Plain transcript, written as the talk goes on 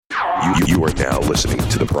You are now listening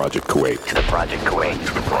to the Project Kuwait. To the Project Kuwait.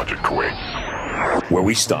 To the Project Kuwait. Where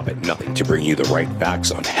we stop at nothing to bring you the right facts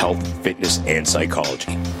on health, fitness, and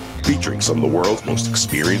psychology. Featuring some of the world's most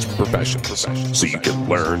experienced professionals. So you can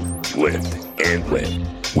learn, lift, and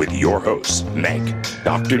live. With your hosts, Meg,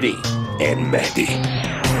 Dr. D, and Mehdi.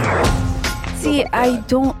 See, I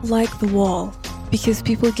don't like the wall because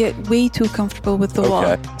people get way too comfortable with the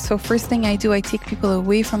wall. So first thing I do, I take people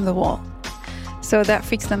away from the wall. So that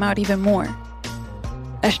freaks them out even more.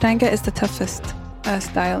 Ashtanga is the toughest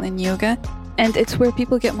style in yoga. And it's where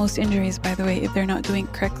people get most injuries, by the way, if they're not doing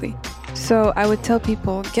it correctly. So I would tell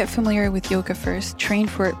people, get familiar with yoga first, train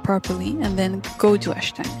for it properly, and then go do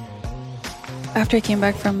Ashtanga. After I came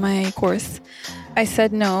back from my course, I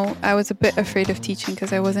said no. I was a bit afraid of teaching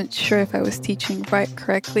because I wasn't sure if I was teaching right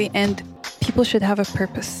correctly. And people should have a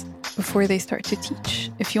purpose before they start to teach.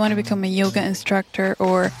 If you want to become a yoga instructor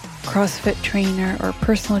or CrossFit trainer or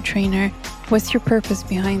personal trainer, what's your purpose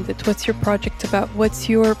behind it? What's your project about? What's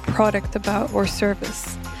your product about or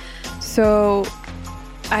service? So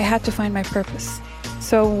I had to find my purpose.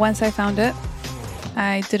 So once I found it,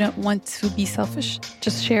 I didn't want to be selfish,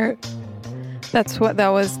 just share it. That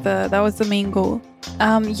was the main goal.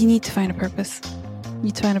 You need to find a purpose. You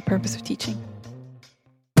need to find a purpose of teaching.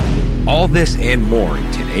 All this and more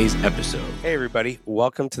in today's episode. Hey everybody,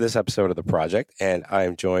 welcome to this episode of The Project, and I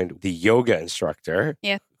am joined with the yoga instructor.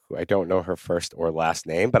 Yeah. Who I don't know her first or last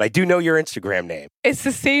name, but I do know your Instagram name. It's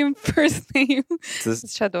the same first name. It's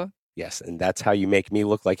Shadwa. Yes, and that's how you make me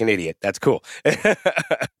look like an idiot. That's cool.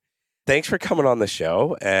 Thanks for coming on the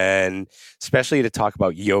show, and especially to talk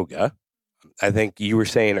about yoga. I think you were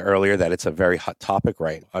saying earlier that it's a very hot topic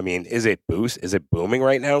right now. I mean, is it booming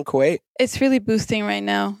right now in Kuwait? It's really boosting right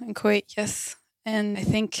now in Kuwait, yes. And I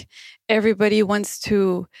think everybody wants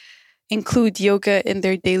to include yoga in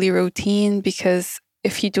their daily routine because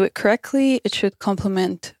if you do it correctly, it should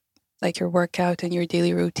complement like your workout and your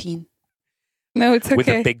daily routine. No, it's okay. With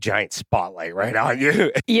a big giant spotlight right on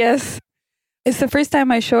you. Yes. It's the first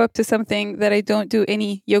time I show up to something that I don't do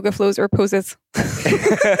any yoga flows or poses.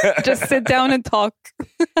 Just sit down and talk.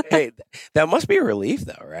 Hey, that must be a relief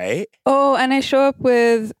though, right? Oh, and I show up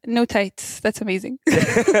with no tights. That's amazing.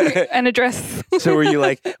 And a dress. So were you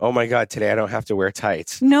like, oh my God, today I don't have to wear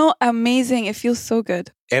tights? No, amazing. It feels so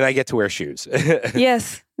good. And I get to wear shoes.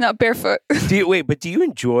 Yes, not barefoot. Do you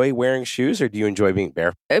enjoy wearing shoes or do you enjoy being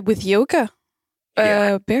barefoot? With yoga?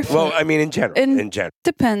 Yeah. Barefoot. Well, I mean, in general.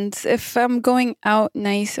 Depends. If I'm going out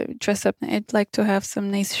nice, dress up, I'd like to have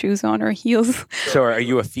some nice shoes on or heels. So are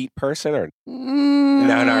you a feet person or?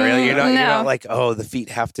 No, not really. You're not like, oh, the feet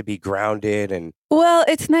have to be grounded and. Well,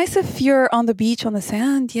 it's nice if you're on the beach, on the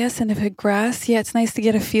sand, yes. And if it's grass, yeah, it's nice to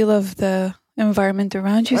get a feel of the environment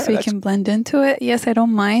around you so you can blend into it. Yes, I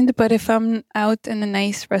don't mind. But if I'm out in a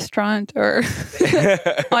nice restaurant or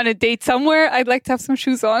on a date somewhere, I'd like to have some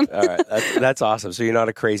shoes on. All right. That's awesome. So you're not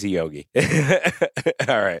a crazy yogi.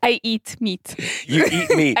 All right. I eat meat. You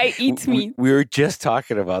eat meat. I eat meat. We were just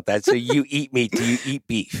talking about that. So you eat meat. Do you eat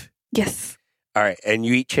beef? Yes. All right. And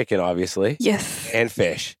you eat chicken, obviously. Yes. And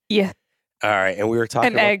fish. Yeah. All right. And we were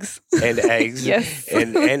talking about eggs. And eggs. Yes.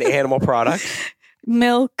 And animal products.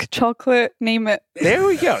 Milk, chocolate, name it. There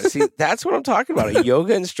we go. See, that's what I'm talking about. A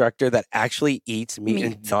yoga instructor that actually eats meat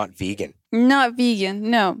and not vegan. Not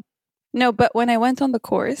vegan, no. No, but when I went on the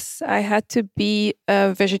course, I had to be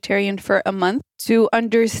a vegetarian for a month to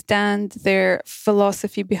understand their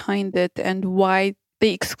philosophy behind it and why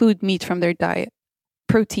they exclude meat from their diet.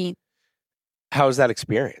 Protein. How was that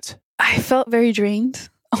experience? I felt very drained,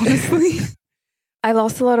 honestly. I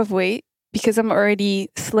lost a lot of weight. Because I'm already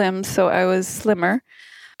slim, so I was slimmer.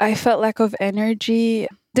 I felt lack of energy.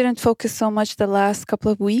 Didn't focus so much the last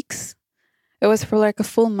couple of weeks. It was for like a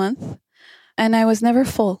full month. And I was never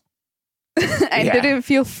full. I didn't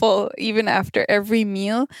feel full. Even after every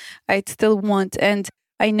meal, I'd still want. And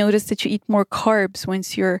I noticed that you eat more carbs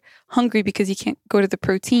once you're hungry because you can't go to the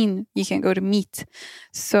protein. You can't go to meat.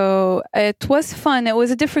 So it was fun.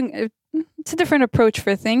 It's a different approach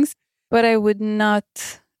for things. But I would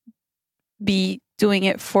not be doing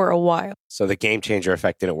it for a while. So the game changer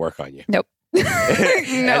effect didn't work on you? Nope.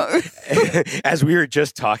 No. As we were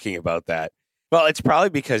just talking about that. Well, it's probably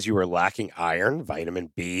because you were lacking iron,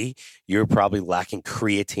 vitamin B. You were probably lacking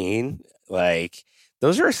creatine. Like,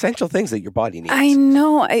 those are essential things that your body needs. I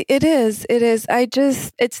know. It is.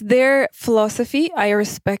 It's their philosophy. I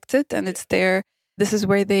respect it. And this is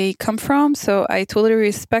where they come from. So I totally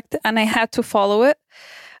respect it. And I had to follow it.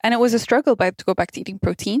 And it was a struggle to go back to eating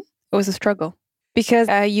protein. It was a struggle because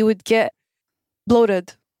you would get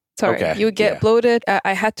bloated. You would get bloated.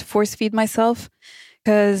 I had to force feed myself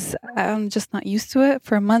because I'm just not used to it.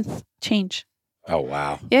 For a month, change. Oh,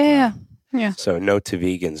 wow. Yeah. So note to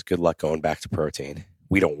vegans, good luck going back to protein.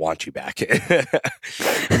 We don't want you back.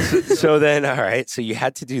 So then, all right. So you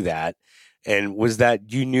had to do that. And was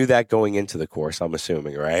that, you knew that going into the course, I'm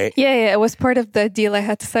assuming, right? Yeah. It was part of the deal I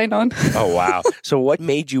had to sign on. Oh, wow. So what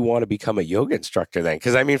made you want to become a yoga instructor then?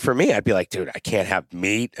 Because I mean, for me, I'd be like, dude, I can't have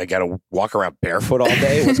meat. I got to walk around barefoot all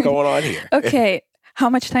day. What's going on here? Okay. How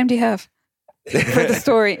much time do you have for the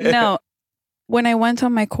story? No. When I went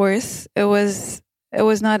on my course, it was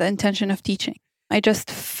not the intention of teaching. I just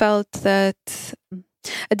felt that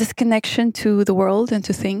a disconnection to the world and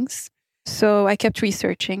to things. So I kept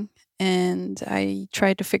researching. And I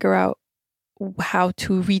tried to figure out how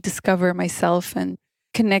to rediscover myself and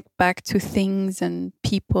connect back to things and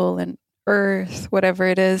people and earth, whatever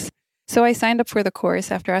it is. So I signed up for the course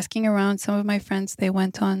after asking around. Some of my friends, they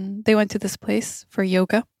went to this place for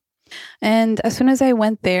yoga. And as soon as I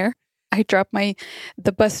went there,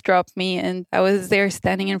 the bus dropped me and I was there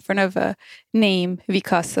standing in front of a name,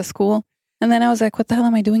 Vikasa school. And then I was like, what the hell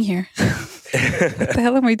am I doing here? What the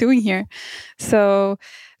hell am I doing here? So,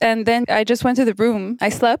 and then I just went to the room. I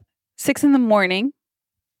slept 6 a.m.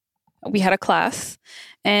 We had a class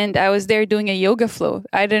and I was there doing a yoga flow.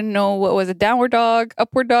 I didn't know what was a downward dog,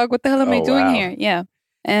 upward dog. What the hell am I doing here? Yeah.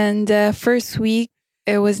 And first week,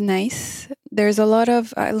 it was nice.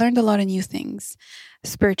 I learned a lot of new things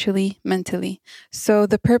spiritually, mentally. So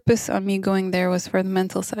the purpose on me going there was for the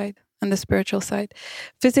mental side and the spiritual side.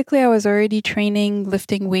 Physically, I was already training,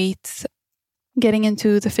 lifting weights, getting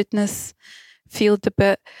into the fitness field a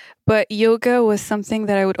bit. But yoga was something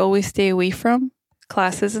that I would always stay away from,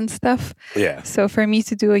 classes and stuff. Yeah. So for me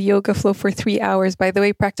to do a yoga flow for 3 hours, by the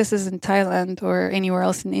way, practices in Thailand or anywhere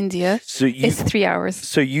else in India, it's 3 hours.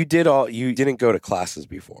 So you didn't go to classes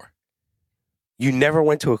before? You never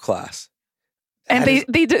went to a class? And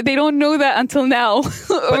they don't know that until now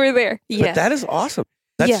over there. Yeah. But that is awesome.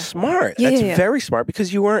 That's smart. That's very smart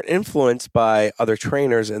because you weren't influenced by other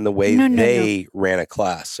trainers in the way they ran a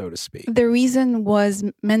class, so to speak. The reason was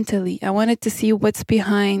mentally. I wanted to see what's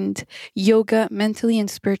behind yoga mentally and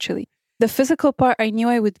spiritually. The physical part, I knew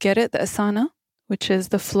I would get it, the asana, which is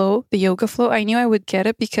the flow, the yoga flow. I knew I would get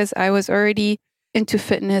it because I was already into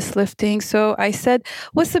fitness, lifting. So I said,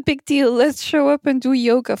 what's the big deal? Let's show up and do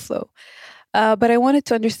yoga flow. But I wanted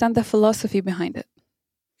to understand the philosophy behind it.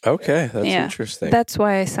 Okay, that's interesting. That's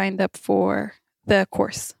why I signed up for the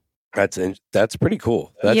course. That's pretty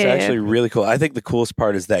cool. That's actually really cool. I think the coolest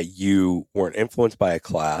part is that you weren't influenced by a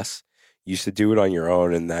class. You used to do it on your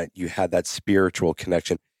own and that you had that spiritual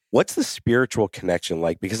connection. What's the spiritual connection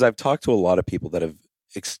like? Because I've talked to a lot of people that have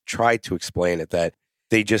tried to explain it, that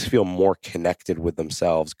they just feel more connected with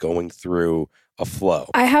themselves going through a flow.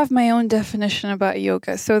 I have my own definition about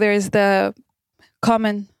yoga. So there's the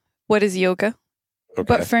common, what is yoga? Okay.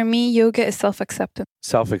 But for me, yoga is self-acceptance.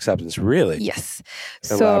 Self-acceptance, really? Yes.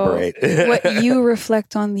 Elaborate. So what you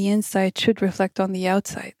reflect on the inside should reflect on the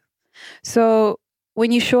outside. So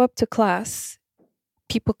when you show up to class,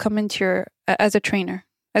 people come into as a trainer,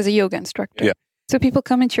 as a yoga instructor. Yeah. So people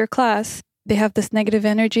come into your class, they have this negative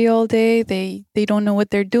energy all day. They don't know what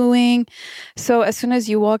they're doing. So as soon as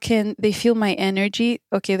you walk in, they feel my energy.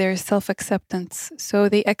 Okay, there's self-acceptance. So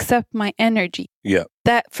they accept my energy. Yeah.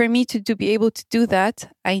 That for me to be able to do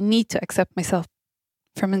that, I need to accept myself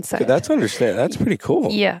from inside. That's pretty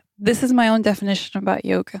cool. Yeah. This is my own definition about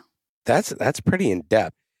yoga. That's pretty in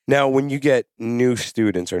depth. Now, when you get new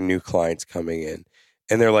students or new clients coming in,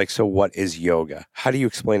 and they're like, so what is yoga? How do you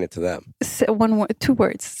explain it to them? 2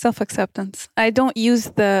 words, self-acceptance. I don't use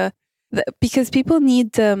the because people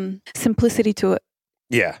need simplicity to it.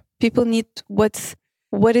 Yeah. People need what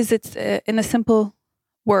is it in a simple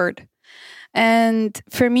word. And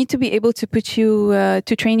for me to be able to put you,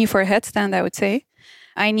 to train you for a headstand, I would say,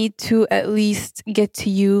 I need to at least get to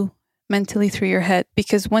you mentally through your head.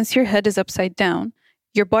 Because once your head is upside down,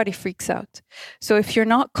 your body freaks out. So if you're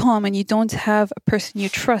not calm and you don't have a person you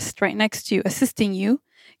trust right next to you, assisting you,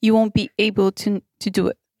 you won't be able to do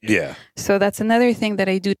it. Yeah. So that's another thing that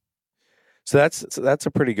I do. So that's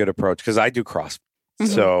a pretty good approach because I do CrossFit. Mm-hmm.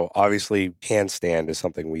 So obviously handstand is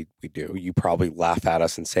something we do. You probably laugh at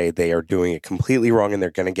us and say they are doing it completely wrong and they're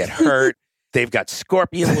going to get hurt. They've got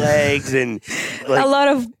scorpion legs and a lot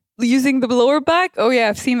of using the lower back. Oh yeah,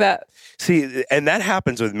 I've seen that. See, and that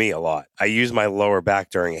happens with me a lot. I use my lower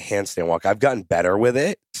back during a handstand walk. I've gotten better with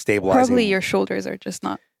it, stabilizing. Probably your shoulders are just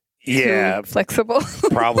not too flexible.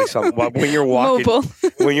 Probably something. Well, when you're walking, mobile.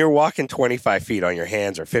 When you're walking 25 feet on your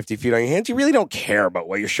hands or 50 feet on your hands, you really don't care about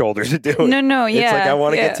what your shoulders are doing. No, yeah. It's like I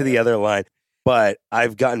want to get to the other line. But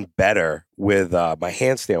I've gotten better with my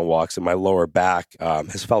handstand walks, and my lower back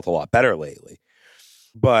has felt a lot better lately.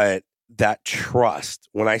 But that trust,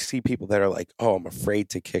 when I see people that are like, oh, I'm afraid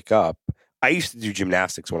to kick up. I used to do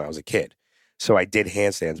gymnastics when I was a kid. So I did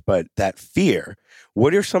handstands, but that fear,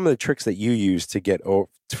 what are some of the tricks that you use to get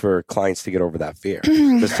for clients to get over that fear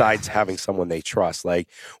besides having someone they trust? Like,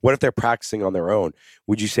 what if they're practicing on their own?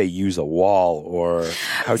 Would you say use a wall, or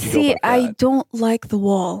how would you go about that? I don't like the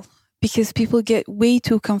wall because people get way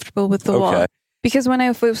too comfortable with the wall. Because when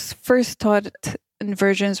I was first taught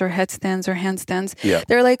inversions or headstands or handstands,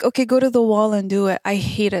 they're like, okay, go to the wall and do it. I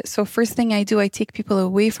hate it. So first thing I do, I take people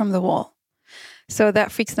away from the wall. So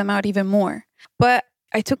that freaks them out even more. But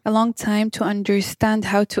I took a long time to understand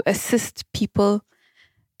how to assist people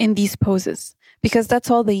in these poses because that's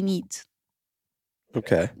all they need.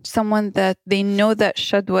 Okay. Someone that they know that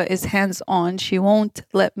Shadwa is hands-on. She won't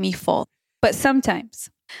let me fall. But sometimes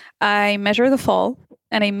I measure the fall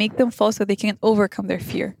and I make them fall so they can overcome their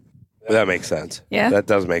fear. That makes sense. Yeah. That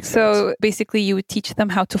does make sense. So basically you would teach them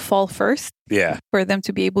how to fall first. Yeah. For them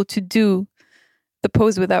to be able to do the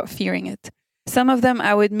pose without fearing it. Some of them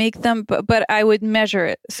I would make them, but I would measure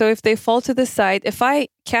it. So if they fall to the side, if I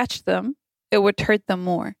catch them, it would hurt them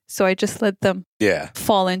more. So I just let them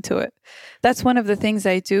fall into it. That's one of the things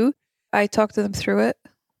I do. I talk to them through it.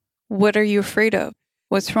 What are you afraid of?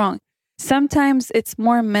 What's wrong? Sometimes it's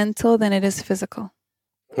more mental than it is physical.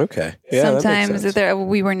 Okay. Yeah, sometimes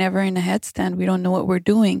we were never in a headstand. We don't know what we're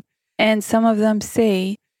doing. And some of them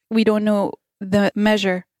say, we don't know the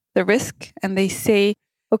risk. And they say,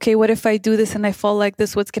 okay, what if I do this and I fall like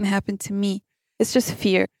this? What's going to happen to me? It's just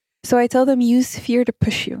fear. So I tell them, use fear to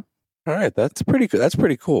push you. All right. That's pretty good. That's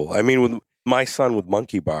pretty cool. I mean, with my son with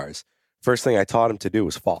monkey bars, first thing I taught him to do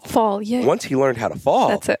was fall. Fall, yeah. Once he learned how to fall.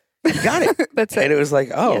 That's it. He got it. That's it. And it was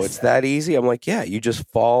like, it's that easy. I'm like, yeah, you just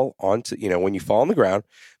fall onto, when you fall on the ground,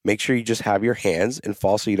 make sure you just have your hands and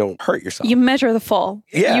fall so you don't hurt yourself. You measure the fall.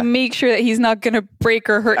 Yeah. You make sure that he's not going to break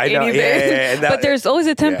or hurt anything. Yeah. But there's always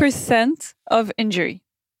a 10% of injury.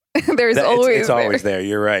 There's always it's always there.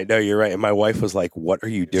 You're right. No, you're right. And my wife was like, what are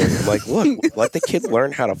you doing? I'm like, look, let the kid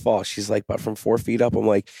learn how to fall. She's like, but from 4 feet up. I'm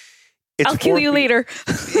like, I'll kill you later.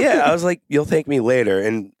 Yeah. I was like, you'll thank me later.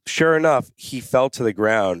 And sure enough, he fell to the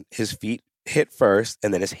ground. His feet hit first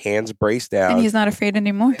and then his hands braced down. And he's not afraid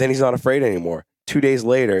anymore. 2 days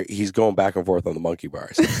later, he's going back and forth on the monkey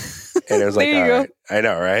bars. And it was like, all right. I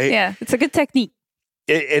know, right? Yeah. It's a good technique.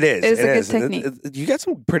 It is. It's a good technique. You got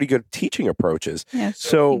some pretty good teaching approaches. Yes,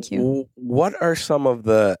 so thank you. What are some of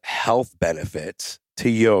the health benefits to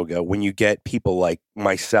yoga when you get people like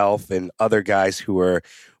myself and other guys who are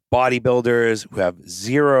bodybuilders, who have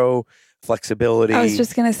zero flexibility? I was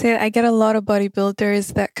just going to say, I get a lot of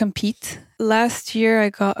bodybuilders that compete. Last year, I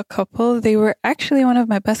got a couple. They were actually one of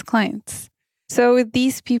my best clients. So with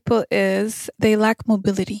these people they lack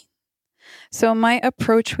mobility. So my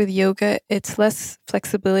approach with yoga, it's less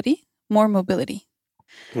flexibility, more mobility.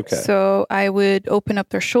 Okay. So I would open up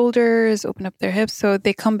their shoulders, open up their hips. So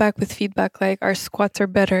they come back with feedback like our squats are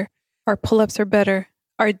better, our pull-ups are better,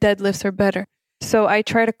 our deadlifts are better. So I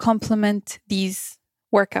try to complement these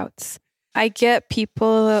workouts. I get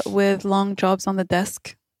people with long jobs on the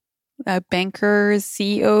desk, bankers,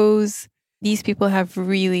 CEOs. These people have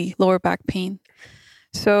really lower back pain.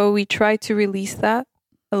 So we try to release that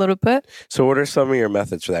a little bit. So what are some of your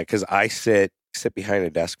methods for that? Because I sit behind a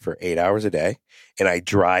desk for 8 hours a day and I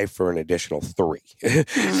drive for an additional 3.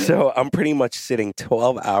 So I'm pretty much sitting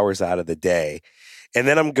 12 hours out of the day. And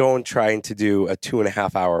then I'm trying to do a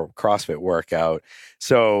 2.5 hour CrossFit workout.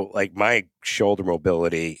 So like my shoulder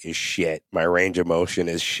mobility is shit. My range of motion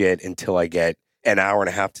is shit until I get an hour and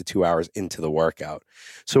a half to 2 hours into the workout.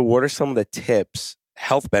 So what are some of the tips,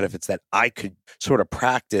 health benefits that I could sort of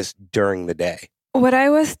practice during the day? What I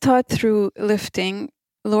was taught through lifting,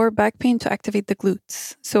 lower back pain to activate the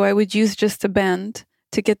glutes. So I would use just a band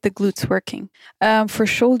to get the glutes working. For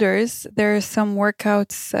shoulders, there are some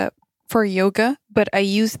workouts for yoga, but I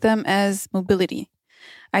use them as mobility.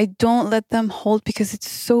 I don't let them hold because it's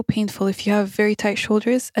so painful. If you have very tight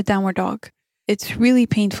shoulders, a downward dog. It's really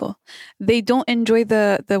painful. They don't enjoy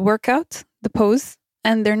the workout, the pose,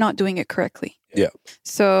 and they're not doing it correctly. Yeah.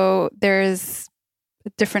 So there's a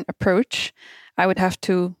different approach. I would have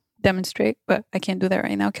to demonstrate, but I can't do that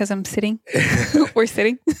right now because I'm sitting. We're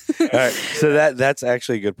sitting. All right. So that's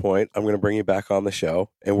actually a good point. I'm going to bring you back on the show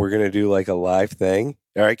and we're going to do like a live thing.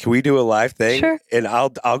 All right. Can we do a live thing? Sure. And I'll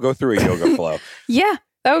go through a yoga flow. Yeah,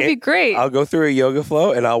 that would be great. I'll go through a yoga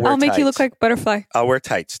flow and I'll wear tights. I'll make you look like a butterfly. I'll wear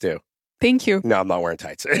tights too. Thank you. No, I'm not wearing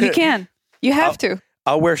tights. You can. You have to.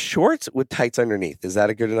 I'll wear shorts with tights underneath. Is that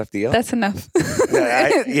a good enough deal? That's enough.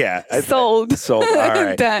 Sold. All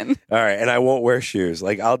right. Done. All right. And I won't wear shoes.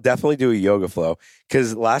 Like I'll definitely do a yoga flow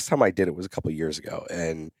because last time I did it was a couple of years ago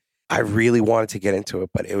and I really wanted to get into it,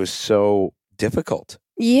 but it was so difficult.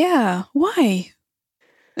 Yeah. Why?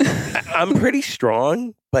 I'm pretty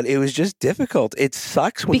strong, but it was just difficult. It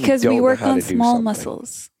sucks when because you don't we work know how on to do small something.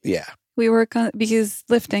 muscles. Yeah. We work on, because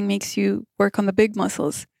lifting makes you work on the big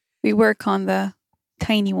muscles. We work on the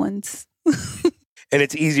tiny ones. And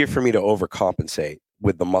it's easier for me to overcompensate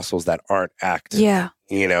with the muscles that aren't active. Yeah.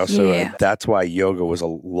 So that's why yoga was a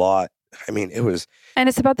lot. I mean, it was. And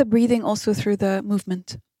it's about the breathing also through the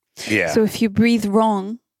movement. Yeah. So if you breathe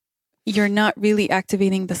wrong, you're not really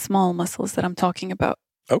activating the small muscles that I'm talking about.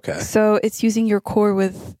 Okay. So it's using your core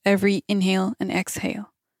with every inhale and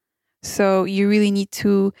exhale. So you really need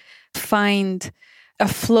to find a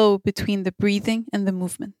flow between the breathing and the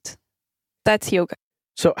movement. That's yoga.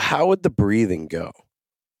 So how would the breathing go?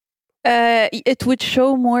 It would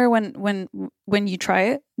show more when you try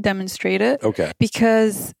it, demonstrate it. Okay.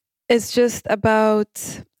 Because it's just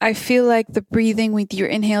about, I feel like the breathing with your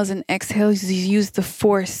inhales and exhales, you use the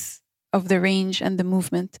force of the range and the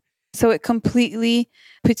movement. So it completely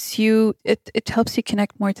puts you, it helps you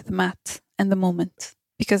connect more to the mat and the moment,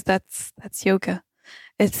 because that's yoga.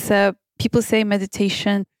 It's people say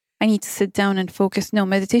meditation, I need to sit down and focus. No,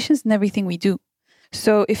 meditation is in everything we do.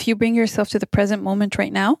 So if you bring yourself to the present moment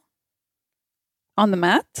right now on the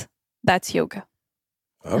mat, that's yoga.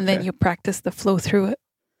 Okay. And then you practice the flow through it.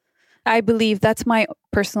 I believe that's my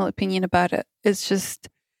personal opinion about it. It's just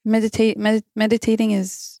meditating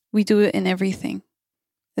is, we do it in everything.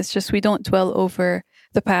 It's just we don't dwell over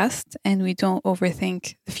the past and we don't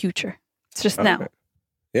overthink the future. It's just now.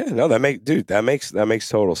 Yeah, no, that makes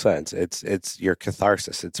total sense. It's your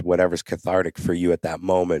catharsis. It's whatever's cathartic for you at that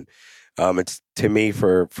moment. It's to me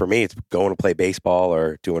for me, it's going to play baseball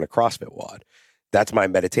or doing a CrossFit WOD. That's my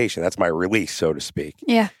meditation. That's my release, so to speak.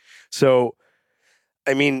 Yeah. So,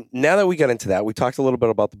 I mean, now that we got into that, we talked a little bit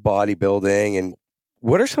about the bodybuilding, and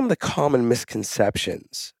what are some of the common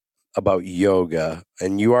misconceptions about yoga?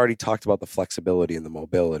 And you already talked about the flexibility and the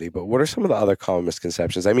mobility, but what are some of the other common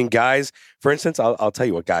misconceptions? I mean, guys, for instance, I'll tell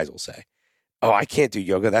you what guys will say. Oh, I can't do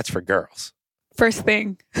yoga. That's for girls. First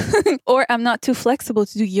thing. Or I'm not too flexible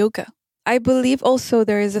to do yoga. I believe also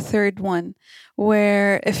there is a third one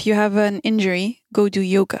where if you have an injury, go do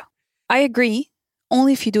yoga. I agree,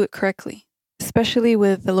 only if you do it correctly, especially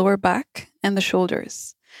with the lower back and the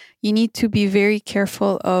shoulders. You need to be very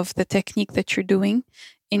careful of the technique that you're doing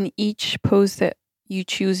in each pose that you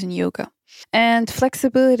choose in yoga. And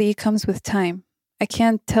flexibility comes with time. I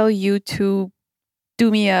can't tell you to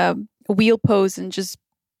do me a wheel pose and just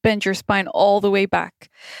bend your spine all the way back.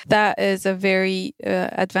 That is a very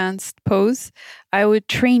advanced pose. I would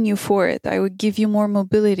train you for it. I would give you more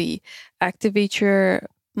mobility, activate your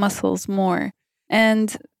muscles more.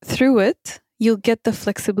 And through it, you'll get the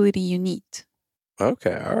flexibility you need.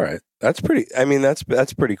 Okay, all right. That's pretty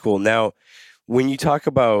cool. Now, when you talk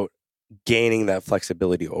about gaining that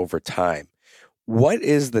flexibility over time, what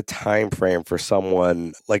is the time frame for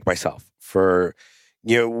someone like myself?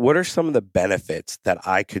 What are some of the benefits that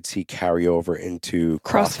I could see carry over into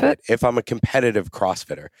CrossFit if I'm a competitive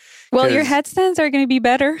CrossFitter? Well, your headstands are going to be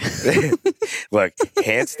better. Look,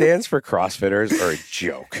 handstands for CrossFitters are a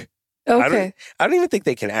joke. Okay. I don't even think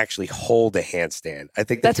they can actually hold a handstand. I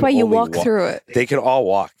think that's why you walk through it. They can all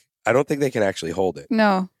walk. I don't think they can actually hold it.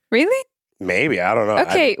 No. Really? Maybe. I don't know.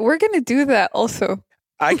 Okay, we're going to do that also.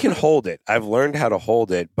 I can hold it. I've learned how to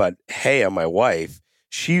hold it. But hey, my wife,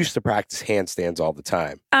 she used to practice handstands all the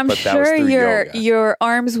time. I'm sure your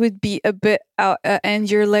arms would be a bit out and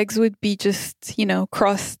your legs would be just,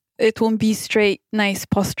 crossed. It won't be straight, nice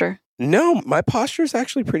posture. No, my posture is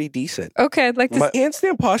actually pretty decent. Okay, I'd like to. My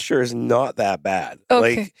handstand posture is not that bad.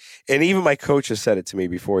 Okay. And even my coach has said it to me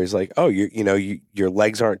before. He's like, "Oh, your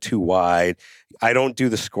legs aren't too wide. I don't do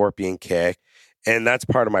the scorpion kick." And that's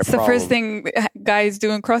part of my problem. The first thing guys do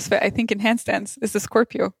in CrossFit, I think, in handstands is the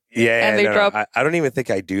Scorpio. Yeah, and they drop. I don't even think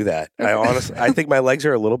I do that. Okay. I think my legs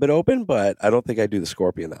are a little bit open, but I don't think I do the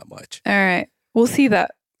Scorpion that much. All right, we'll see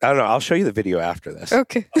that. I don't know. I'll show you the video after this.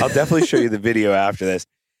 Okay. I'll definitely show you the video after this,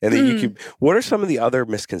 and then you can. What are some of the other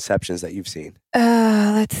misconceptions that you've seen?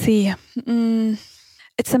 Let's see.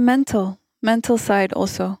 It's a mental side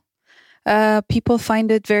also. People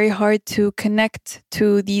find it very hard to connect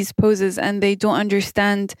to these poses and they don't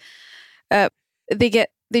understand. They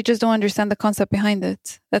just don't understand the concept behind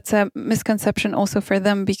it. That's a misconception also for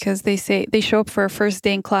them because they show up for a first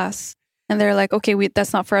day in class and they're like, okay,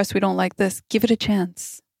 that's not for us. We don't like this. Give it a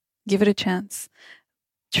chance.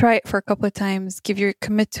 Try it for a couple of times.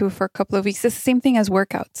 Commit to it for a couple of weeks. It's the same thing as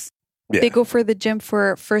workouts. Yeah. They go for the gym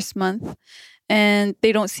for first month and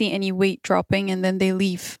they don't see any weight dropping and then they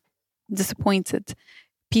leave. Disappointed.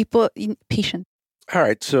 People, patient. All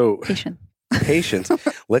right. So Patience.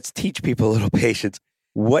 Let's teach people a little patience.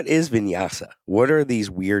 What is vinyasa? What are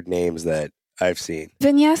these weird names that I've seen?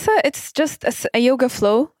 Vinyasa, it's just a yoga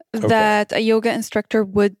flow that a yoga instructor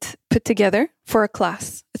would put together for a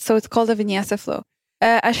class. So it's called a vinyasa flow.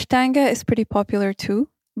 Ashtanga is pretty popular too,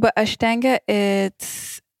 but Ashtanga,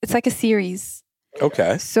 it's like a series.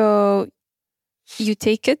 Okay. So you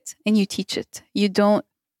take it and you teach it. You don't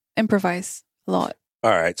improvise a lot. All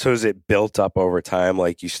right. So is it built up over time?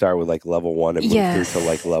 Like you start with like level 1 and move through to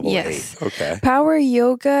like level 8? Okay. Power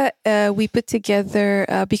yoga, we put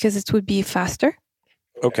together because it would be faster.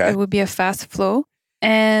 Okay. It would be a fast flow.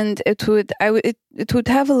 And it would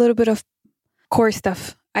have a little bit of core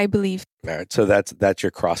stuff, I believe. All right. So that's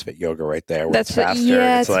your CrossFit yoga right there. That's faster.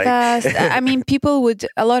 Yeah, it's like... fast. I mean,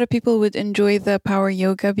 a lot of people would enjoy the power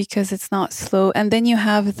yoga because it's not slow. And then you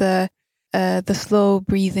have the slow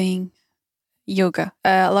breathing yoga.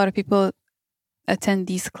 A lot of people attend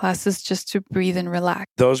these classes just to breathe and relax.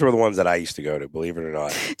 Those were the ones that I used to go to, believe it or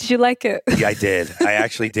not. Did you like it? Yeah, I did. I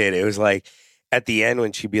actually did. It was like at the end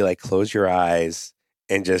when she'd be like, close your eyes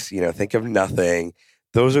and just, think of nothing.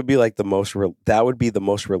 Those would be like that would be the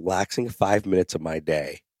most relaxing 5 minutes of my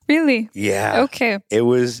day. Really? Yeah. Okay. It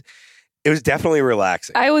was definitely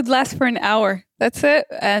relaxing. I would last for an hour. That's it.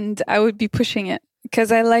 And I would be pushing it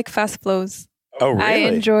because I like fast flows. Oh, really? I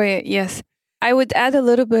enjoy it. Yes. I would add a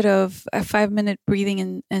little bit of a 5-minute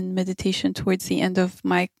breathing and meditation towards the end of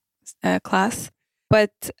my class.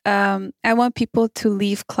 But I want people to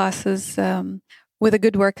leave classes with a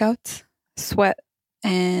good workout, sweat,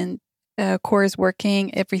 and core is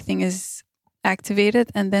working. Everything is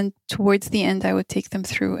activated. And then towards the end, I would take them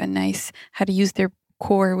through how to use their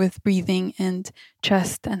core with breathing and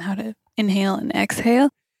chest and how to inhale and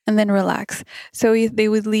exhale and then relax. So they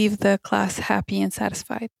would leave the class happy and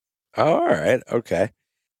satisfied. All right. Okay.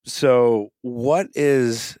 So what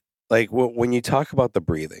is like when you talk about the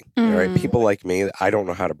breathing, right? People like me, I don't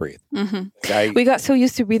know how to breathe. Mm-hmm. We got so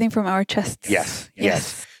used to breathing from our chests.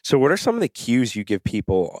 Yes. So what are some of the cues you give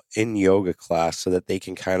people in yoga class so that they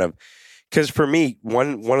can kind of, because for me,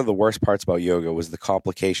 one of the worst parts about yoga was the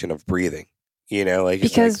complication of breathing.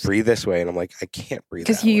 It's like breathe this way. And I'm like, I can't breathe that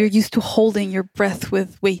way. Because you're used to holding your breath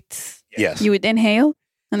with weights. Yes. You would inhale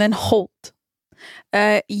and then hold.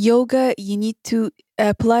 Yoga, you need to,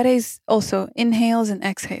 Pilates also inhales and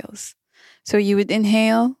exhales. So you would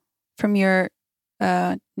inhale from your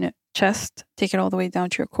chest, take it all the way down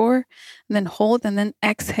to your core, and then hold, and then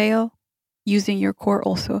exhale using your core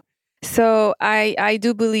also. So I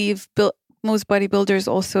do believe most bodybuilders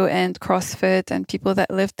also and CrossFit and people that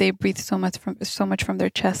lift, they breathe so much from their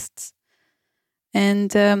chests.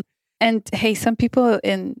 And hey, some people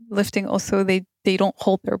in lifting also they don't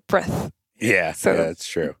hold their breath. Yeah, so that's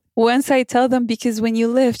true. Once I tell them, because when you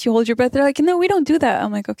lift, you hold your breath, they're like, no, we don't do that.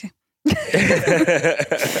 I'm like, okay.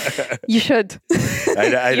 You should.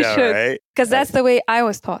 I know, right? Because that's the way I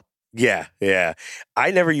was taught. Yeah. I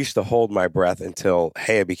never used to hold my breath until,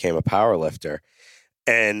 I became a power lifter.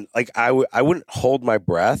 And like I wouldn't hold my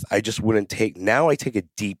breath. I just wouldn't now I take a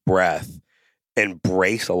deep breath and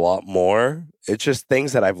brace a lot more. It's just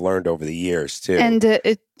things that I've learned over the years too. And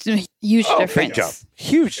it's a huge difference. Big jump.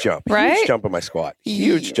 Huge jump. Right? Huge jump in my squat.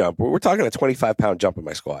 Huge jump. We're talking a 25-pound jump in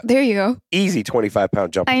my squat. There you go. Easy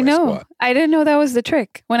 25-pound jump in my squat. I didn't know that was the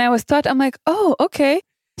trick. When I was taught, I'm like, oh, okay.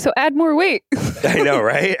 So add more weight. I know,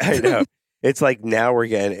 right? I know. It's like now we're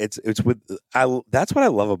getting, that's what I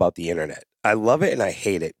love about the internet. I love it and I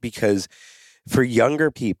hate it because for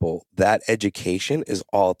younger people, that education is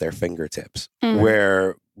all at their fingertips. Mm-hmm.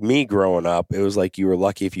 Where me growing up, it was like you were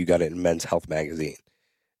lucky if you got it in Men's Health magazine.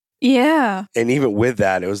 Yeah. And even with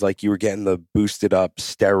that, it was like you were getting the boosted up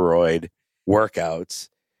steroid workouts.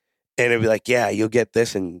 And it'd be like, yeah, you'll get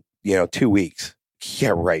this in, 2 weeks.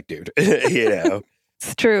 Yeah, right, dude.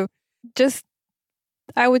 It's true.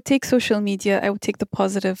 I would take social media, I would take the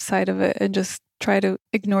positive side of it and just try to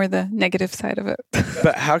ignore the negative side of it.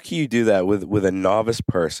 But how can you do that with a novice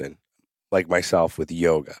person like myself with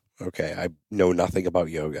yoga? Okay, I know nothing about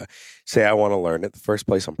yoga. Say I want to learn it. The first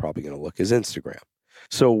place I'm probably going to look is Instagram.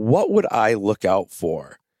 So what would I look out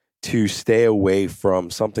for to stay away from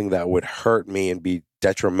something that would hurt me and be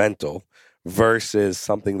detrimental versus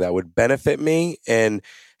something that would benefit me and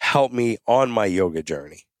help me on my yoga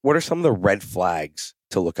journey? What are some of the red flags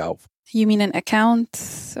to look out for? You mean in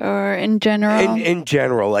accounts or in general? In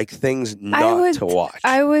general, like things not to watch.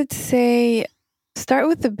 I would say start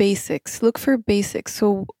with the basics. Look for basics.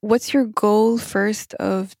 So what's your goal first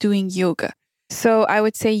of doing yoga? So I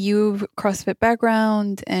would say you CrossFit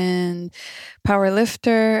background and power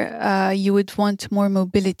lifter, you would want more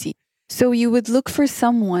mobility. So you would look for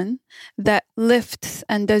someone that lifts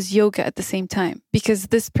and does yoga at the same time, because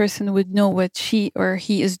this person would know what she or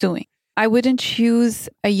he is doing. I wouldn't choose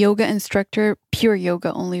a yoga instructor, pure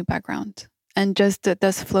yoga only background, and just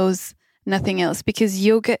does flows, nothing else, because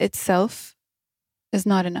yoga itself is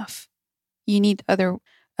not enough. You need other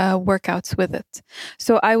workouts with it.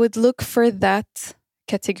 So I would look for that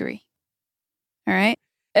category. All right.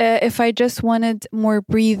 If I just wanted more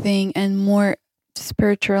breathing and more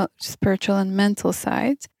spiritual and mental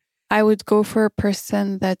side, I would go for a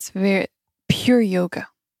person that's very pure yoga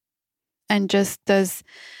and just does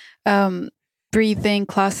breathing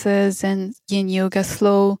classes and yin yoga,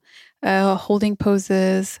 slow holding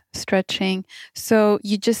poses, stretching. So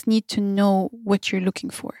you just need to know what you're looking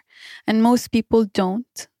for. And most people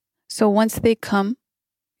don't. So once they come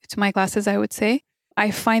to my classes, I would say,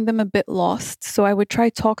 I find them a bit lost. So I would try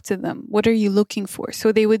to talk to them. What are you looking for?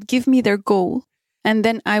 So they would give me their goal. And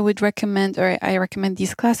then I would recommend, or I recommend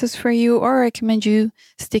these classes for you, or I recommend you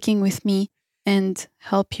sticking with me and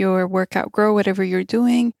help your workout grow, whatever you're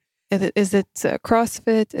doing. Is it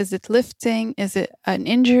CrossFit? Is it lifting? Is it an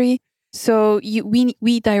injury? So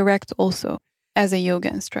we direct also as a yoga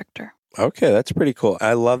instructor. Okay, that's pretty cool.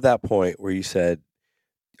 I love that point where you said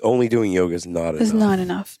only doing yoga is not enough. It's not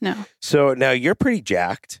enough, no. So now you're pretty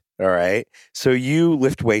jacked, all right? So you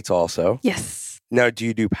lift weights also. Yes. Now, do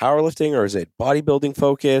you do powerlifting, or is it bodybuilding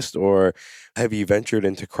focused, or have you ventured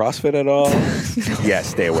into CrossFit at all? No. Yeah,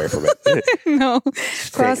 stay away from it. No,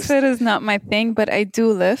 CrossFit is not my thing, but I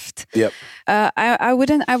do lift. Yep. I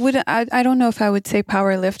don't know if I would say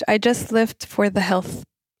power lift. I just lift for the health.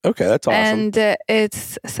 Okay, that's awesome. And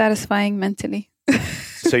it's satisfying mentally.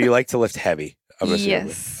 So you like to lift heavy, I'm assuming.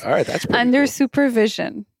 Yes. All right, that's pretty Under cool.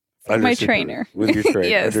 supervision. My trainer. With your trainer.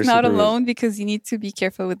 Yes, not alone, because you need to be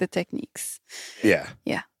careful with the techniques. Yeah.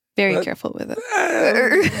 Yeah. Very careful with it.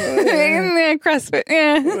 CrossFit.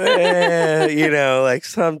 Yeah. Like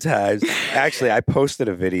sometimes. Actually, I posted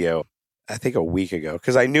a video, I think a week ago,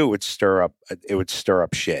 because I knew it would stir up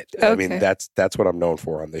shit. Okay. I mean, that's what I'm known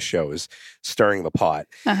for on this show, is stirring the pot.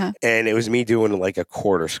 Uh-huh. And it was me doing like a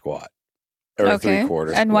quarter squat. Or a 3/4 squat.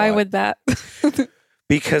 And why would that?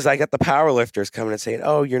 Because I got the power lifters coming and saying,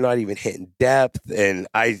 oh, you're not even hitting depth. And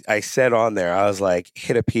I said on there, I was like,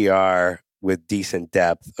 hit a PR with decent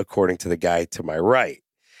depth according to the guy to my right.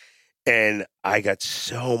 And I got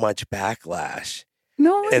so much backlash.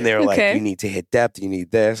 No. And they were like, you need to hit depth, you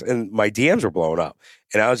need this. And my DMs were blowing up.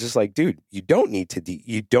 And I was just like, dude, you don't need to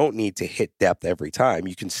hit depth every time.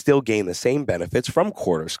 You can still gain the same benefits from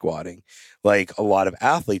quarter squatting, like a lot of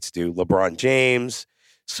athletes do. LeBron James,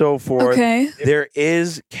 so forth. Okay. There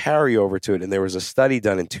is carryover to it. And there was a study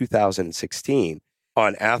done in 2016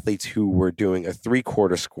 on athletes who were doing a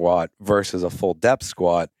 3/4 squat versus a full depth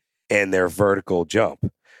squat and their vertical jump.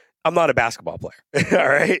 I'm not a basketball player. All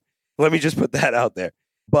right. Let me just put that out there.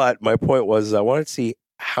 But my point was, I wanted to see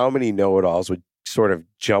how many know-it-alls would sort of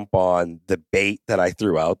jump on the bait that I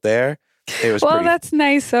threw out there. It was that's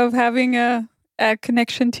nice of having a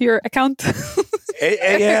connection to your account.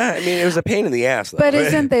 Yeah, I mean, it was a pain in the ass, though. But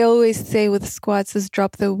isn't they always say with squats is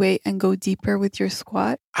drop the weight and go deeper with your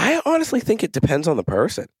squat? I honestly think it depends on the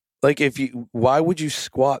person. Like, why would you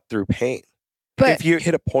squat through pain? But if you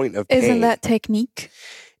hit a point of pain. Isn't that technique?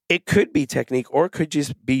 It could be technique, or it could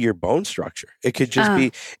just be your bone structure. It could just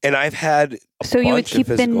be, and I've had So you would keep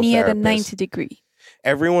the knee at a 90 degree.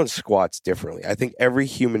 Everyone squats differently. I think every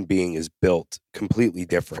human being is built completely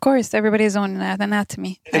different. Of course, everybody's own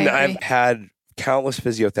anatomy. And I've had countless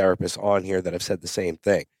physiotherapists on here that have said the same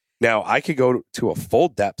thing. Now, I could go to a full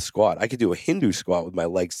depth squat. I could do a Hindu squat with my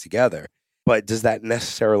legs together. But does that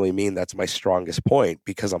necessarily mean that's my strongest point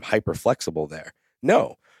because I'm hyper flexible there?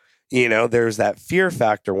 No. There's that fear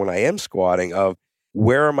factor when I am squatting of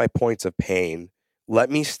where are my points of pain? Let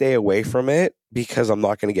me stay away from it because I'm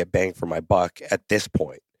not going to get bang for my buck at this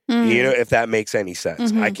point. If that makes any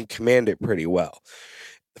sense. Mm-hmm. I can command it pretty well.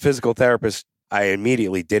 Physical therapist, I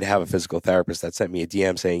immediately did have a physical therapist that sent me a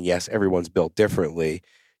DM saying, yes, everyone's built differently.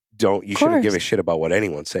 You shouldn't give a shit about what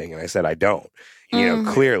anyone's saying. And I said, I don't,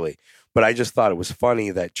 clearly. But I just thought it was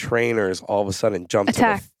funny that trainers all of a sudden jumped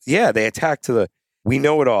they attack to the, we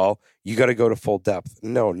know it all. You got to go to full depth.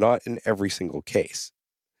 No, not in every single case.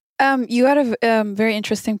 You got a very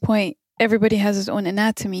interesting point. Everybody has his own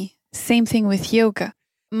anatomy. Same thing with yoga.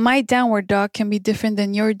 My downward dog can be different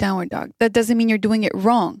than your downward dog. That doesn't mean you're doing it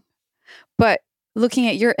wrong. But looking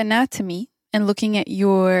at your anatomy and looking at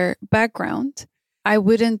your background, I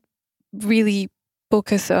wouldn't really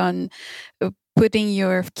focus on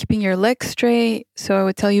keeping your legs straight. So I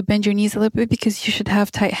would tell you bend your knees a little bit because you should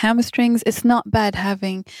have tight hamstrings. It's not bad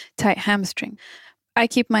having tight hamstring. I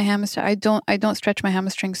keep my hamstring. I don't stretch my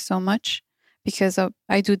hamstrings so much because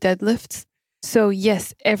I do deadlifts. So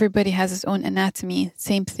yes, everybody has his own anatomy.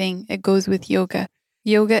 Same thing. It goes with yoga.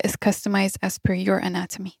 Yoga is customized as per your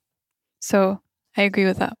anatomy. So I agree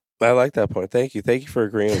with that. I like that point. Thank you. Thank you for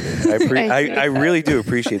agreeing with me. I really do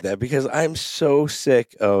appreciate that because I'm so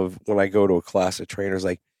sick of when I go to a class of trainers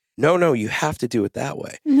like, no, you have to do it that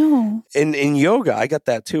way. No. In yoga, I got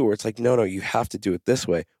that too, where it's like, no, you have to do it this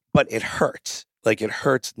way. But it hurts. Like it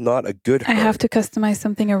hurts, not a good hurt. I have to customize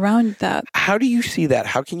something around that. How do you see that?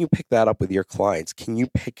 How can you pick that up with your clients? Can you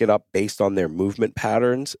pick it up based on their movement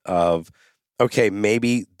patterns of, okay,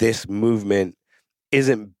 maybe this movement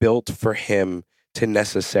isn't built for him to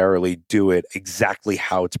necessarily do it exactly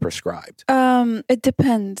how it's prescribed? It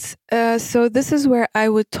depends. So this is where I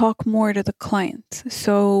would talk more to the client.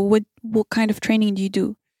 So what kind of training do you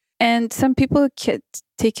do? And some people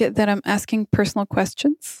take it that I'm asking personal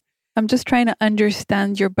questions. I'm just trying to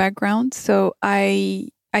understand your background. So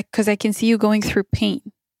because I can see you going through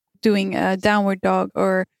pain, doing a downward dog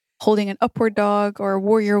or holding an upward dog or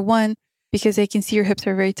warrior one, because I can see your hips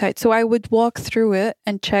are very tight. So I would walk through it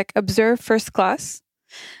and observe first class,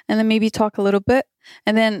 and then maybe talk a little bit.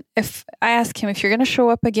 And then if I ask him, if you're going to show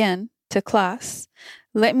up again to class,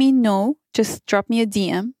 let me know. Just drop me a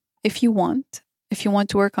DM if you want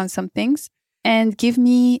to work on some things, and give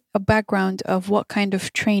me a background of what kind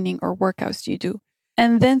of training or workouts do you do.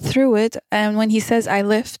 And then through it, and when he says I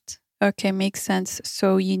lift, okay, makes sense.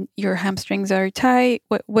 So your hamstrings are tight.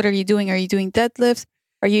 What are you doing? Are you doing deadlifts?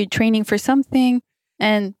 Are you training for something?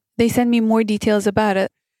 And they send me more details about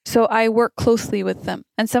it. So I work closely with them.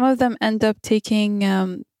 And some of them end up taking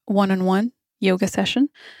one-on-one yoga session.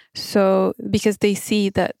 So because they see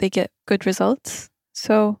that they get good results.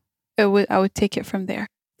 So I would take it from there.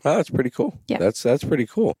 Wow, that's pretty cool. Yeah. That's pretty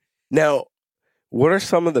cool. Now, what are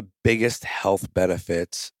some of the biggest health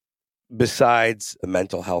benefits besides the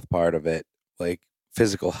mental health part of it, like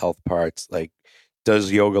physical health parts? Like,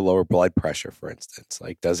 does yoga lower blood pressure, for instance?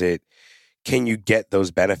 Like, can you get those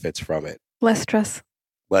benefits from it? Less stress.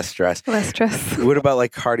 Less stress. Less stress. What about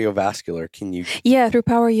like cardiovascular? Can you? Yeah, through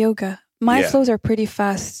power yoga. My flows are pretty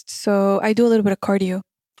fast, so I do a little bit of cardio.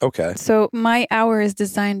 Okay. So my hour is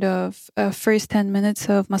designed of first 10 minutes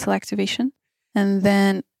of muscle activation, and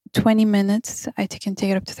then 20 minutes, I can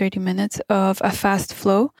take it up to 30 minutes of a fast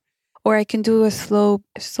flow, or I can do a slow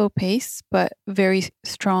pace, but very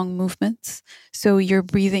strong movements. So your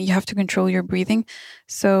breathing, you have to control your breathing.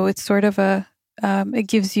 So it's sort of it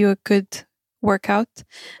gives you a good workout.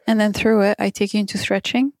 And then through it, I take you into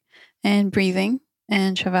stretching and breathing.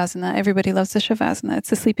 And Shavasana. Everybody loves the Shavasana.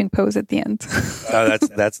 It's the sleeping pose at the end.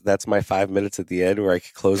 That's my 5 minutes at the end where I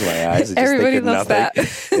can close my eyes and just Everybody think of loves nothing.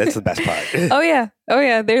 that. That's the best part. Oh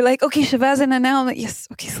yeah. They're like, okay, Shavasana now. I'm like, yes,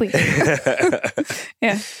 okay, sleep.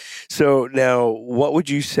 Yeah. So now, what would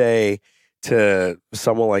you say to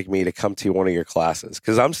someone like me to come to one of your classes?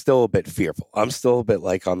 Because I'm still a bit fearful. I'm still a bit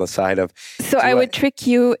like on the side of. So I would trick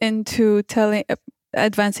you into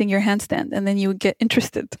advancing your handstand, and then you would get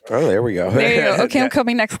interested. Oh, there we go. There you go. Okay, I'm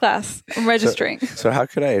coming next class. I'm registering. So how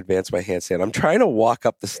could I advance my handstand? I'm trying to walk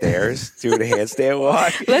up the stairs, doing a handstand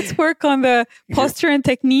walk. Let's work on the posture and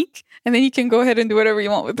technique, and then you can go ahead and do whatever you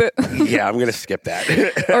want with it. Yeah, I'm going to skip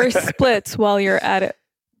that. Or splits while you're at it.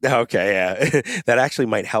 Okay, yeah. That actually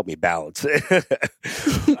might help me balance.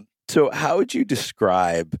 So how would you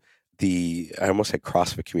describe I almost said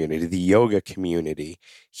CrossFit community, the yoga community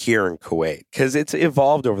here in Kuwait? Because it's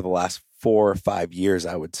evolved over the last 4 or 5 years,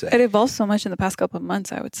 I would say. It evolved so much in the past couple of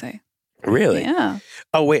months, I would say. Really? Yeah.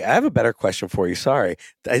 Oh, wait, I have a better question for you. Sorry.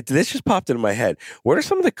 This just popped into my head. What are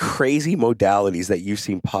some of the crazy modalities that you've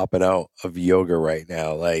seen popping out of yoga right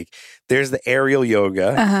now? Like, there's the aerial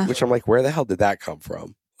yoga, which I'm like, where the hell did that come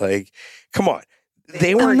from? Like, come on.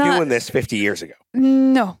 They weren't doing this 50 years ago.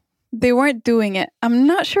 No. They weren't doing it. I'm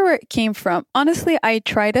not sure where it came from. Honestly, I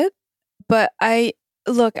tried it, but I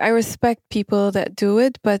respect people that do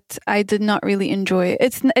it, but I did not really enjoy it.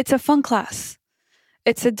 It's a fun class.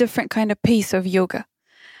 It's a different kind of pace of yoga.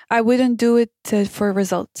 I wouldn't do it for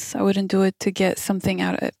results. I wouldn't do it to get something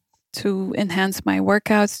out of it, to enhance my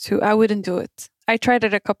workouts. I wouldn't do it. I tried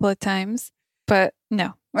it a couple of times, but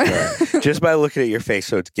no. Right. Just by looking at your face,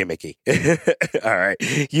 so it's gimmicky. All right,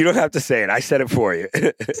 you don't have to say it. I said it for you.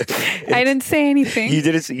 I didn't say anything. You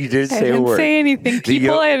didn't say a word. I didn't say anything.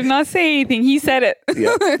 I did not say anything. He said it.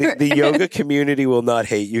 Yeah. The yoga community will not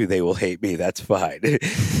hate you. They will hate me. That's fine.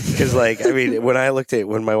 Because,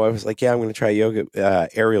 when my wife was like, "Yeah, I'm going to try yoga,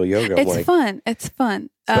 aerial yoga," It's fun. It's fun.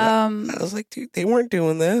 I was like, "Dude, they weren't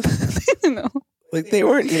doing this." No, like they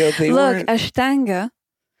weren't. They weren't. Ashtanga.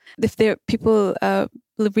 If people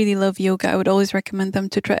really love yoga, I would always recommend them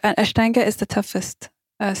to try. Ashtanga is the toughest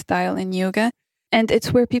style in yoga. And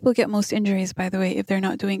it's where people get most injuries, by the way, if they're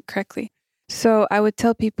not doing it correctly. So I would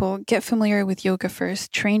tell people, get familiar with yoga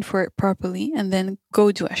first, train for it properly, and then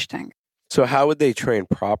go do Ashtanga. So how would they train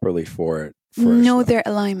properly for it? Know their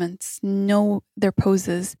alignments, know their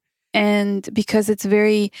poses. And because it's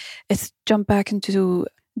jump back into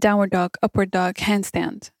downward dog, upward dog,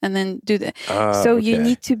 handstand, and then do that. So you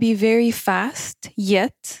need to be very fast,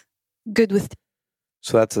 yet good with.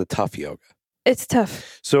 So that's the tough yoga. It's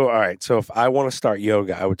tough. So, all right. So if I want to start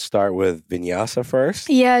yoga, I would start with vinyasa first?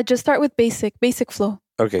 Yeah, just start with basic flow.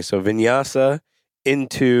 Okay, so vinyasa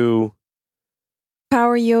into...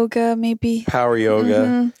 Power yoga, maybe. Power yoga.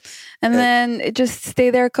 Mm-hmm. And then just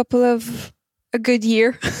stay there a good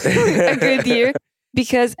year. A good year.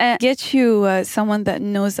 Because get you someone that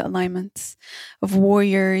knows the alignments of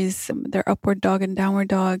warriors, their upward dog and downward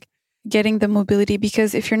dog, getting the mobility.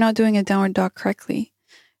 Because if you're not doing a downward dog correctly,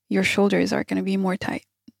 your shoulders are going to be more tight.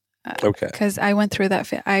 Okay. Because I went through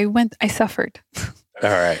that. I suffered. All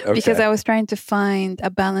right. Okay. Because I was trying to find a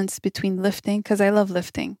balance between lifting, because I love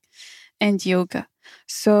lifting, and yoga.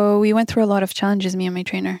 So we went through a lot of challenges, me and my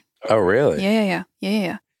trainer. Oh, really?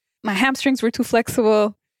 Yeah. My hamstrings were too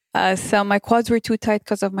flexible. So my quads were too tight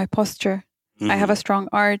because of my posture. I have a strong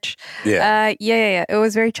arch. Yeah. It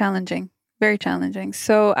was very challenging. Very challenging.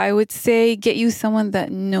 So I would say get you someone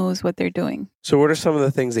that knows what they're doing. So what are some of the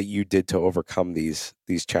things that you did to overcome these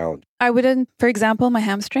challenges? I wouldn't, for example, my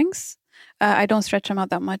hamstrings, I don't stretch them out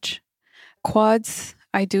that much. Quads,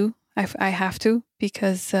 I do. I have to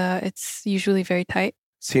because it's usually very tight.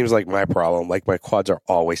 Seems like my problem. Like my quads are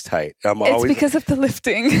always tight. It's because of the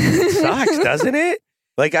lifting. It sucks, doesn't it?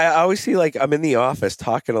 Like I always see, like I'm in the office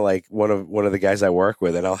talking to like one of the guys I work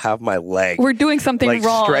with, and I'll have my leg. We're doing something like,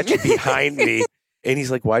 wrong. Stretched behind me, and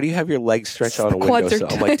he's like, "Why do you have your legs stretched on a windowsill?"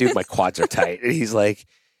 I'm like, "Dude, my quads are tight." And he's like,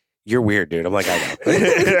 "You're weird, dude." I'm like, "I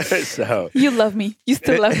know." So you love me. You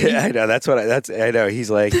still love me. I know. I know.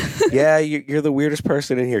 He's like, "Yeah, you're the weirdest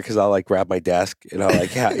person in here," because I'll like grab my desk and I'll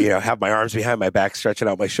like have my arms behind my back, stretching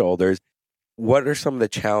out my shoulders. What are some of the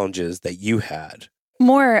challenges that you had?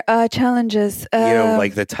 More challenges.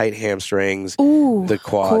 Like the tight hamstrings, the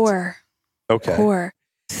quads. Core. Okay. Core.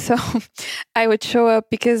 So I would show up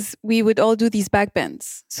because we would all do these back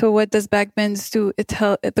bends. So what does back bends do?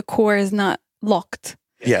 The core is not locked.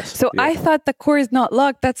 Yes. So I thought the core is not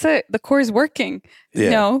locked. That's it. The core is working. Yeah.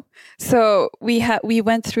 No. So we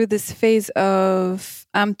went through this phase of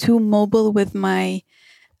I'm too mobile with my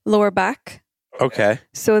lower back. Okay.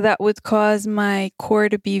 So that would cause my core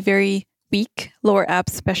to be very weak, lower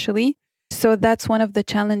abs especially. So that's one of the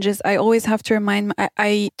challenges. I always have to remind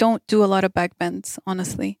I don't do a lot of back bends,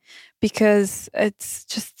 honestly, because it's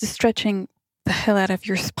just stretching the hell out of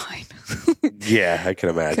your spine. Yeah, I can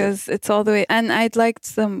imagine. Because it's all the way. And I'd like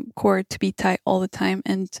some core to be tight all the time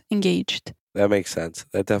and engaged. That makes sense.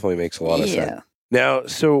 That definitely makes a lot of sense. Now,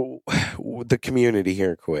 so the community here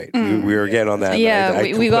in Kuwait, we were getting on that. Yeah,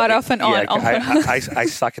 we got off and on. Yeah, I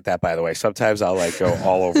suck at that, by the way. Sometimes I'll like go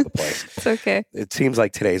all over the place. It's okay. It seems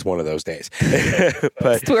like today's one of those days.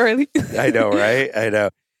 But it's too early. I know, right? I know.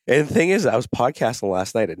 And the thing is, I was podcasting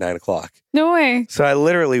last night at 9:00. No way. So I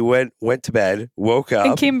literally went to bed, woke up,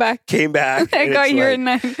 and came back. I got here at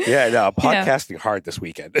 9. Yeah, no, I'm podcasting hard this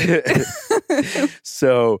weekend.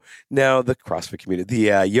 So now the CrossFit community,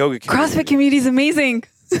 the yoga community. CrossFit community is amazing.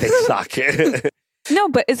 They suck. No,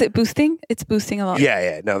 but is it boosting? It's boosting a lot.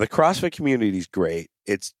 Yeah. No, the CrossFit community is great.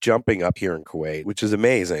 It's jumping up here in Kuwait, which is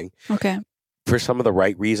amazing. Okay. For some of the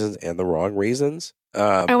right reasons and the wrong reasons.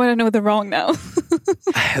 I want to know the wrong now.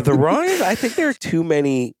 The wrong is, I think there are too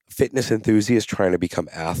many fitness enthusiasts trying to become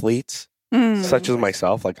athletes, such as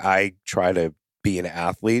myself. Like I try to be an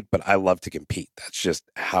athlete, but I love to compete. That's just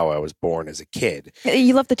how I was born as a kid.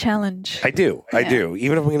 You love the challenge. I do. Yeah. I do.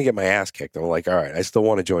 Even if I'm going to get my ass kicked, I'm like, all right, I still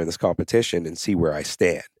want to join this competition and see where I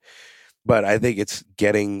stand. But I think it's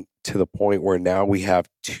getting to the point where now we have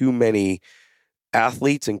too many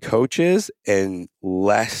athletes and coaches and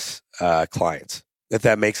less clients, if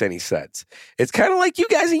that makes any sense. It's kind of like you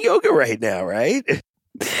guys in yoga right now, right?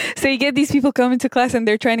 So you get these people coming to class and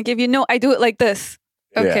they're trying to give you, no, I do it like this.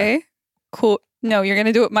 Okay, cool. No, you're going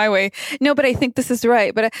to do it my way. No, but I think this is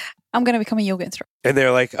right. But I'm going to become a yoga instructor. And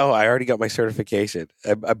they're like, oh, I already got my certification.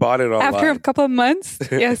 I bought it online. After a couple of months?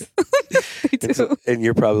 Yes. They do. And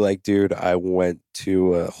you're probably like, dude, I went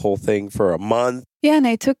to a whole thing for a month. Yeah, and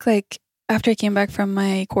I took after I came back from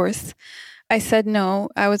my course, I said no.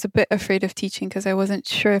 I was a bit afraid of teaching because I wasn't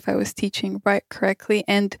sure if I was teaching correctly.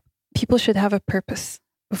 And people should have a purpose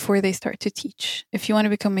before they start to teach. If you want to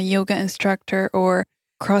become a yoga instructor or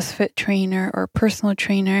CrossFit trainer or personal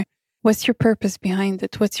trainer, what's your purpose behind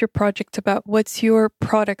it? What's your project about? What's your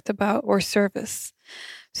product about or service?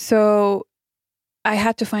 So I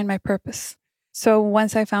had to find my purpose. So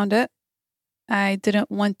once I found it, I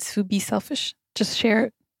didn't want to be selfish. Just share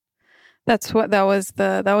it. That was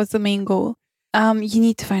the main goal. You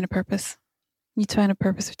need to find a purpose. You need to find a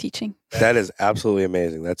purpose of teaching. That is absolutely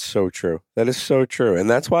amazing. That's so true. That is so true. And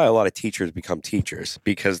that's why a lot of teachers become teachers,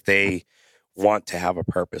 because they want to have a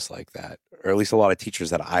purpose like that. Or at least a lot of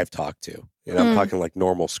teachers that I've talked to. You know, I'm talking like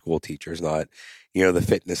normal school teachers, not, the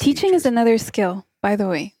fitness Teaching teachers. is another skill, by the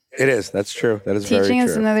way. It is. That's true. That is very true. Teaching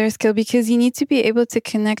is another skill because you need to be able to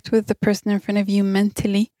connect with the person in front of you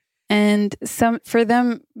mentally. And for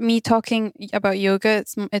them, me talking about yoga,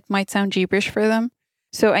 it might sound gibberish for them.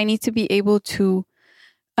 So I need to be able to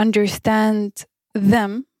understand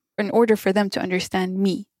them in order for them to understand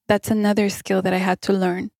me. That's another skill that I had to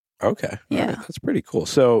learn. Okay. Yeah. All right. That's pretty cool.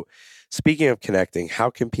 So speaking of connecting, how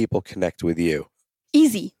can people connect with you?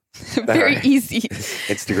 Easy. Very easy.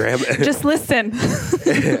 Instagram? Just listen.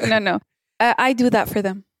 No. I do that for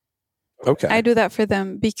them. Okay. I do that for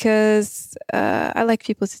them because I like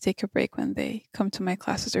people to take a break when they come to my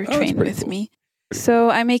classes or train with me. So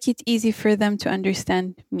I make it easy for them to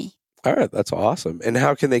understand me. All right. That's awesome. And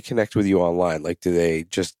how can they connect with you online? Like, do they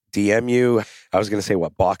just DM you? I was going to say,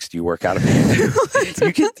 what box do you work out of?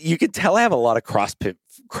 You can tell I have a lot of CrossFit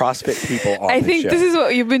people on I think show. This is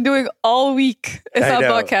what you've been doing all week. It's our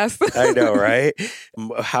podcast. I know, right?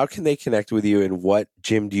 How can they connect with you, and what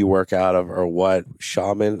gym do you work out of, or what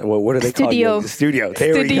shaman? What do they call you? Studio.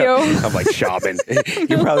 There we go. I'm like, shaman.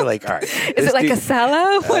 You're probably like, all right. Is it like a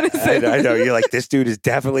sala? What is it? I know. You're like, this dude is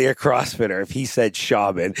definitely a CrossFitter. If he said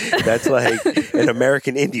shaman, that's like an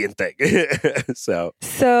American Indian thing. So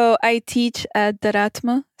I teach at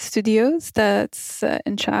Daratma Studios. That's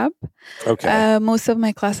in Chab. Okay. Most of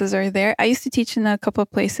my classes are there. I used to teach in a couple of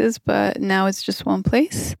places, but now it's just one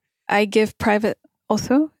place. I give private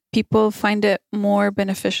also. People find it more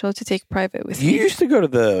beneficial to take private with me. You used to go to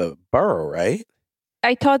the borough, right?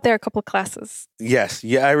 I taught there a couple of classes. Yes.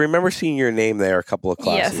 Yeah, I remember seeing your name there a couple of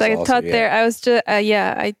classes. Yes, I taught there. I was just,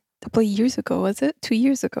 a couple of years ago, was it? 2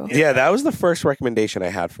 years ago. Yeah, that was the first recommendation I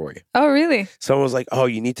had for you. Oh, really? Someone was like, oh,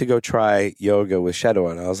 you need to go try yoga with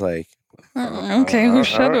Shadwa. And I was like, okay, who's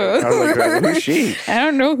Shadwa? I was like, who's she? I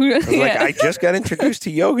don't know who. I was like, I just got introduced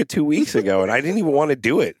to yoga 2 weeks ago, and I didn't even want to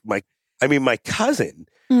do it. My cousin,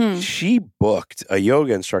 she booked a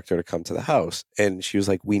yoga instructor to come to the house, and she was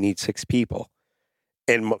like, we need 6 people.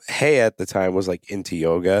 And Hey at the time was like into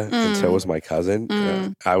yoga, and so was my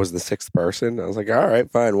cousin. I was the 6th person. I was like, all right,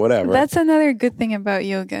 fine, whatever. That's another good thing about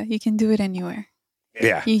yoga. You can do it anywhere.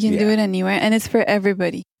 Yeah. You can do it anywhere, and it's for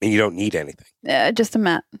everybody. And you don't need anything. Just a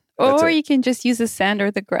mat. Or you can just use the sand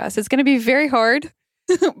or the grass. It's going to be very hard,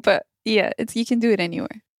 but yeah, you can do it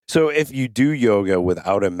anywhere. So if you do yoga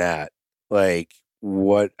without a mat, like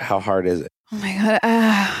how hard is it? Oh my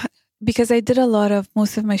God. Because I did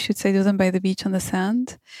most of my shoots, I do them by the beach on the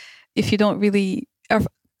sand. If you don't really are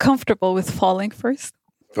comfortable with falling first,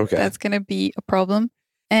 that's going to be a problem.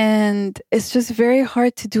 And it's just very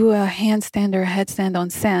hard to do a handstand or a headstand on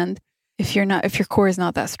sand if your core is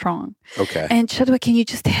not that strong. Okay. And Shadwa, can you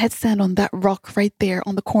just headstand on that rock right there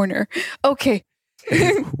on the corner? Okay.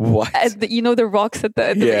 What? The rocks at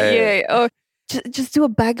the yeah. Oh, just do a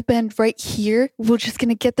back bend right here. We're just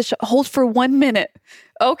gonna get the shot. Hold for 1 minute.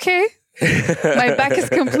 Okay. My back is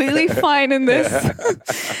completely fine in this.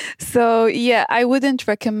 So yeah, I wouldn't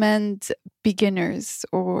recommend beginners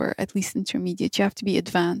or at least intermediate. You have to be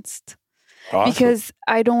advanced. Awesome. Because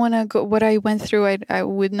I don't want to go. What I went through, I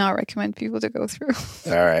would not recommend people to go through.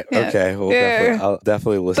 All right. Yeah. Okay. Well, I'll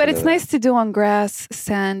definitely listen. But it's nice to do on grass,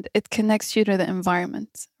 sand. It connects you to the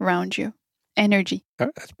environment around you. Energy. All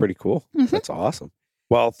right, that's pretty cool. That's awesome.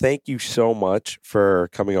 Well, thank you so much for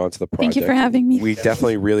coming on to the project. Thank you for having me. We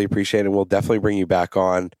definitely really appreciate it. And we'll definitely bring you back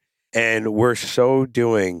on. And I'm so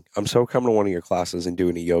coming to one of your classes and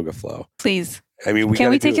doing a yoga flow. Please. I mean, can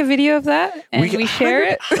we take a video of that and we share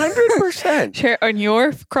it? 100%. Share it on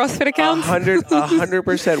your CrossFit account?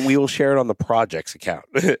 100%. We will share it on the project's account.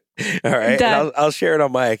 All right. And I'll share it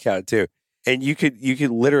on my account too. And you could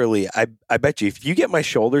literally, I bet you, if you get my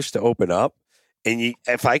shoulders to open up, and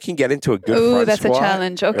if I can get into a good front that's squat, a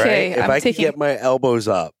challenge. Okay. Right? If I can get my elbows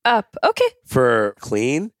up. Okay. For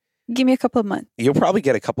clean. Give me a couple of months. You'll probably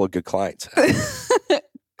get a couple of good clients.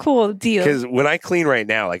 Cool deal. Because when I clean right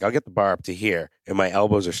now, like I'll get the bar up to here and my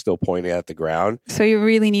elbows are still pointing at the ground. So you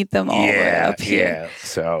really need them all the way up here. Yeah.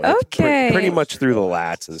 So it's pretty much through the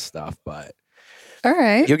lats and stuff. But All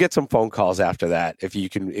right. You'll get some phone calls after that if you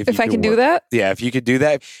can. If I can do that? Yeah, if you could do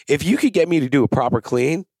that. If you could get me to do a proper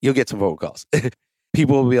clean, you'll get some phone calls.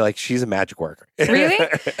 People will be like, she's a magic worker. Really?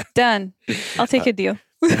 Done. I'll take a deal.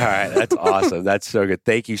 All right. That's awesome. That's so good.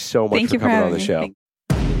 Thank you so much for coming on the show.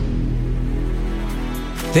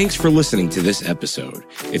 Thanks for listening to this episode.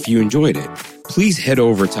 If you enjoyed it, please head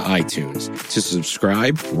over to iTunes to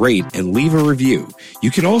subscribe, rate, and leave a review.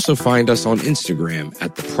 You can also find us on Instagram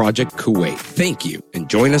at The Project Kuwait. Thank you, and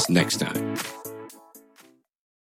join us next time.